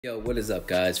Yo, what is up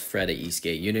guys? Fred at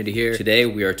eSkate Unity here. Today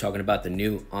we are talking about the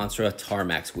new Onsra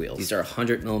Tarmax wheels. These are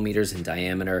 100 millimeters in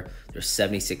diameter. They're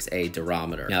 76A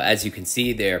durometer. Now, as you can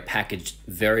see, they are packaged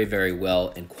very, very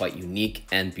well and quite unique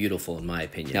and beautiful in my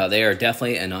opinion. Now, they are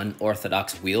definitely an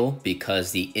unorthodox wheel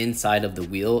because the inside of the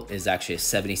wheel is actually a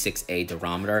 76A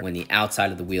durometer when the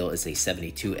outside of the wheel is a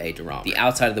 72A durometer. The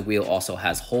outside of the wheel also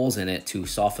has holes in it to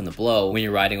soften the blow when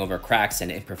you're riding over cracks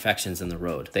and imperfections in the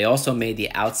road. They also made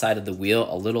the outside of the wheel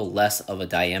a little less of a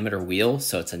diameter wheel,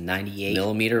 so it's a 98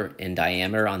 millimeter in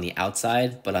diameter on the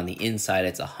outside, but on the inside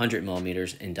it's 100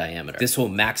 millimeters in diameter. This will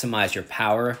maximize your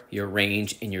power, your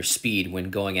range, and your speed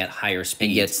when going at higher speed,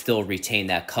 and yet still retain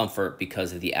that comfort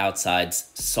because of the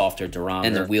outside's softer durometer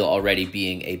and the wheel already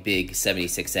being a big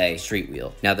 76A street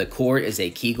wheel. Now, the core is a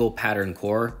Kegel pattern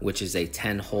core, which is a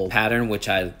 10-hole pattern, which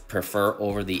I prefer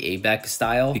over the ABEC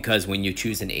style, because when you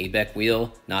choose an ABEC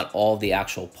wheel, not all the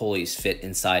actual pulleys fit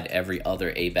inside every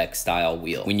other ABEC style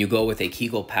wheel. When you go with a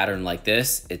Kegel pattern like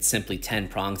this, it's simply 10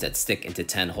 prongs that stick into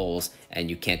 10 holes, and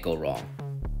you can't go wrong.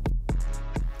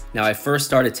 Now, I first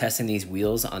started testing these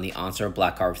wheels on the Onsra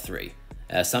Black Carb 3.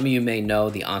 As some of you may know,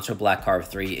 the Onsra Black Carb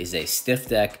 3 is a stiff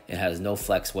deck, it has no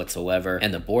flex whatsoever,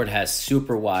 and the board has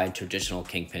super wide traditional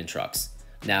kingpin trucks.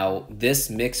 Now, this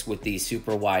mixed with these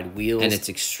super wide wheels and its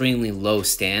extremely low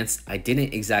stance, I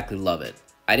didn't exactly love it.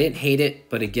 I didn't hate it,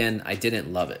 but again, I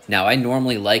didn't love it. Now, I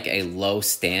normally like a low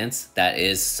stance that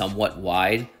is somewhat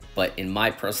wide, but in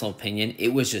my personal opinion,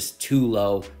 it was just too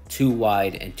low, too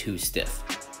wide, and too stiff.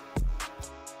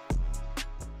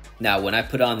 Now, when I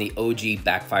put on the OG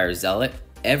Backfire Zealot,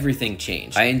 everything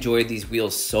changed. I enjoyed these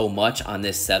wheels so much on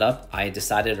this setup, I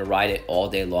decided to ride it all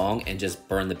day long and just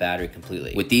burn the battery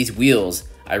completely. With these wheels,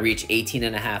 I reached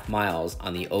 18.5 miles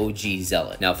on the OG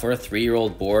Zealot. Now, for a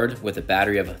 3-year-old board with a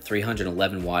battery of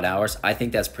 311 watt hours, I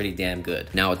think that's pretty damn good.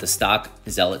 Now, with the stock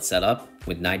Zealot setup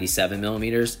with 97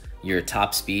 millimeters, your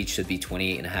top speed should be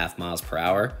 28.5 miles per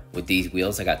hour. With these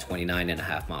wheels, I got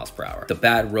 29.5 miles per hour. The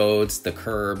bad roads, the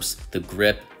curbs, the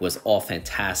grip was all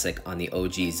fantastic on the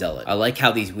OG Zealot. I like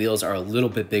how these wheels are a little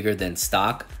bit bigger than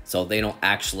stock, so they don't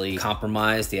actually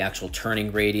compromise the actual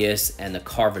turning radius and the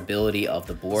carvability of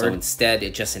the board. So instead,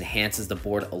 it just enhances the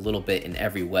board a little bit in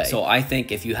every way. So I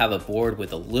think if you have a board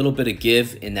with a little bit of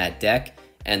give in that deck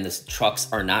and the trucks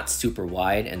are not super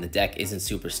wide and the deck isn't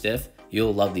super stiff,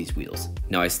 you'll love these wheels.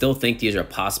 Now, I still think these are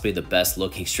possibly the best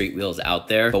looking street wheels out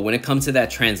there, but when it comes to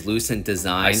that translucent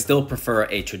design, I still prefer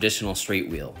a traditional street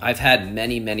wheel. I've had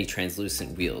many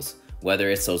translucent wheels, whether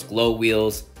it's those glow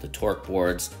wheels, the torque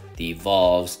boards, the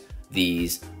evolves,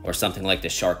 these, or something like the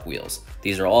shark wheels.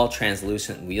 These are all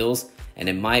translucent wheels, and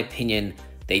in my opinion,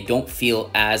 they don't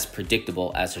feel as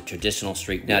predictable as a traditional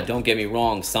street wheel. Now, don't get me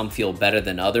wrong, some feel better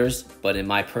than others, but in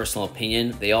my personal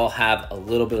opinion, they all have a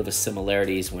little bit of a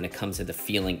similarities when it comes to the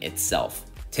feeling itself.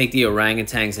 Take the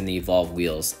orangatangs and the evolve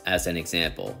wheels as an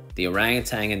example. The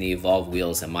orangatang and the evolve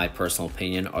wheels, in my personal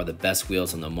opinion, are the best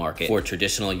wheels on the market for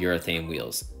traditional urethane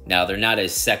wheels. Now, they're not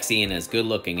as sexy and as good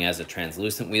looking as the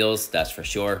translucent wheels, that's for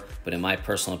sure, but in my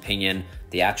personal opinion,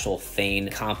 the actual thane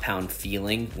compound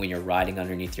feeling when you're riding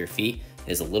underneath your feet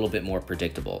is a little bit more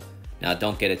predictable. Now,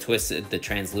 don't get it twisted, the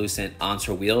translucent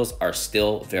Onsra wheels are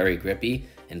still very grippy.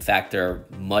 In fact, they're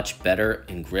much better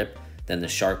in grip than the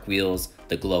shark wheels,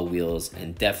 the glow wheels,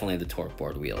 and definitely the torque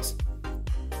board wheels.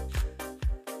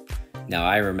 Now,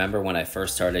 I remember when I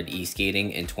first started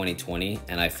e-skating in 2020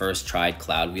 and I first tried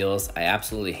cloud wheels, I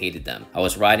absolutely hated them. I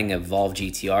was riding Evolve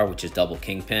GTR, which is double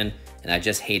kingpin, and I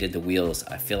just hated the wheels.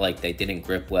 I feel like they didn't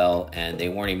grip well and they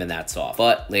weren't even that soft.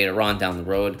 But later on down the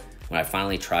road, when I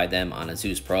finally tried them on a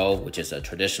Zeus Pro, which is a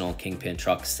traditional kingpin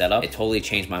truck setup, it totally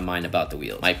changed my mind about the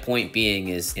wheels. My point being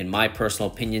is, in my personal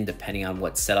opinion, depending on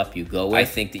what setup you go with, I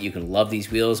think that you can love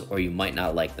these wheels or you might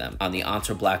not like them. On the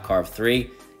Onsra Black Carb 3,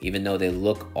 even though they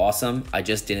look awesome, I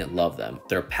just didn't love them.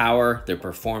 Their power, their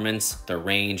performance, their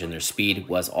range, and their speed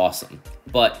was awesome.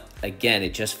 But again,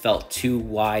 it just felt too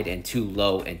wide and too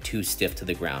low and too stiff to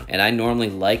the ground. And I normally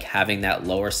like having that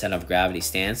lower center of gravity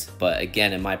stance, but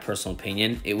again, in my personal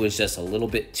opinion, it was just a little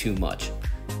bit too much.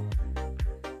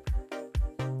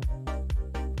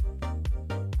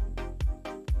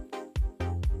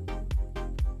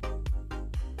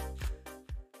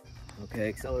 Okay,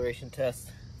 acceleration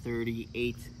test.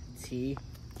 38T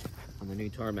on the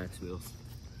new Tarmax wheels.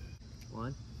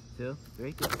 1, 2,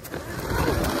 3, go. Alright,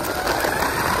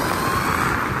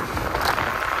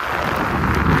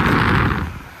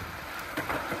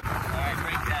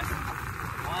 brake test.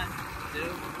 1, 2,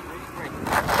 3, brake.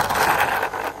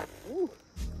 Woo.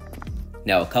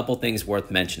 Now, a couple things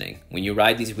worth mentioning. When you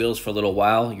ride these wheels for a little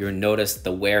while, you'll notice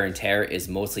the wear and tear is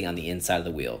mostly on the inside of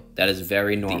the wheel. That is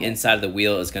very normal. The inside of the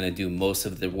wheel is going to do most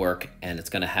of the work, and it's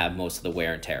going to have most of the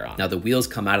wear and tear on. Now, the wheels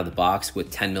come out of the box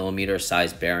with 10mm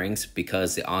size bearings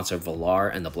because the Onsra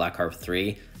Velar and the Black Harp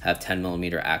 3 have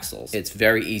 10mm axles. It's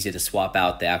very easy to swap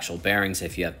out the actual bearings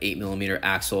if you have 8mm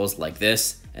axles like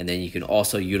this, and then you can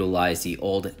also utilize the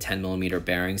old 10mm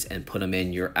bearings and put them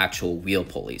in your actual wheel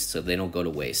pulleys so they don't go to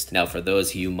waste. Now, for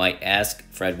those of you who might ask,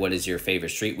 Fred, what is your favorite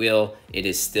street wheel? It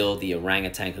is still the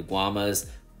orangatang Caguamas,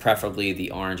 preferably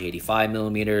the orange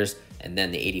 85mm, and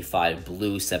then the 85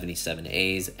 blue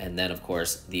 77As, and then of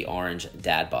course the orange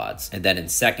dadbods. And then in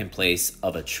second place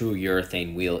of a true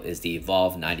urethane wheel is the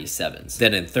Evolve 97s.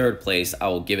 Then in third place, I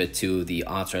will give it to the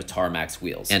Onsra Tarmax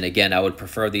wheels. And again, I would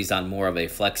prefer these on more of a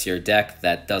flexier deck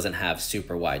that doesn't have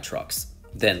super wide trucks.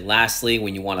 Then lastly,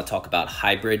 when you want to talk about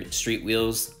hybrid street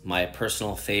wheels, my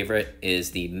personal favorite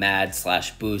is the Mad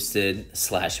 / Boosted /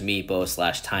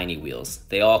 Meepo / Tiny wheels.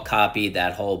 They all copy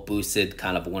that whole boosted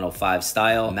kind of 105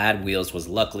 style. Mad wheels was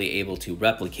luckily able to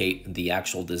replicate the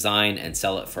actual design and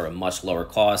sell it for a much lower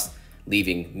cost,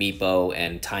 leaving Meepo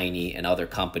and Tiny and other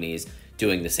companies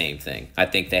doing the same thing. I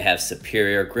think they have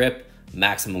superior grip,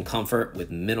 maximum comfort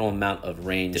with minimal amount of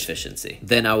range efficiency.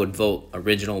 Then I would vote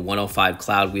original 105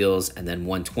 cloud wheels and then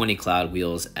 120 cloud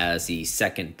wheels as the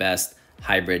second best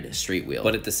hybrid street wheel.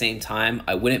 But at the same time,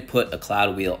 I wouldn't put a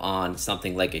cloud wheel on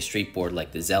something like a street board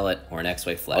like the Zealot or an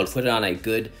Exway Flex. I would put it on a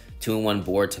good 2-in-1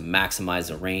 board to maximize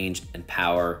the range and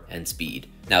power and speed.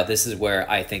 Now, this is where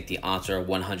I think the Onsra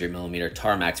 100mm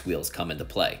Tarmax wheels come into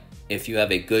play. If you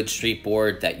have a good street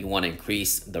board that you want to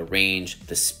increase the range,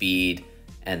 the speed,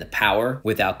 and the power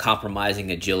without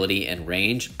compromising agility and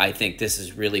range, I think this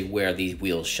is really where these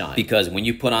wheels shine. Because when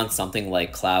you put on something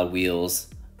like cloud wheels,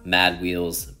 Mad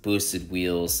wheels, boosted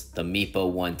wheels, the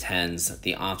Meepo 110s,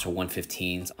 the Onsra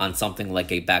 115s on something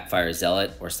like a Backfire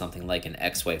Zealot or something like an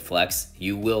Exway Flex,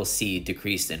 you will see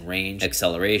decrease in range,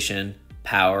 acceleration,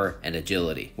 power, and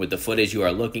agility. With the footage you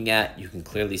are looking at, you can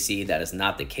clearly see that is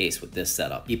not the case with this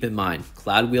setup. Keep in mind,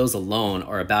 cloud wheels alone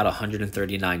are about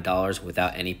 $139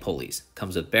 without any pulleys.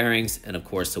 Comes with bearings and of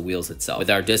course the wheels itself. With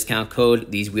our discount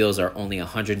code, these wheels are only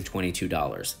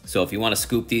 $122. So if you want to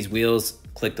scoop these wheels,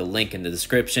 click the link in the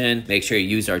description. Make sure you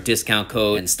use our discount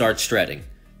code and start shredding.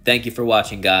 Thank you for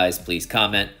watching, guys. Please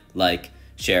comment, like,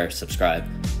 share, subscribe.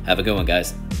 Have a good one,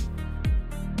 guys.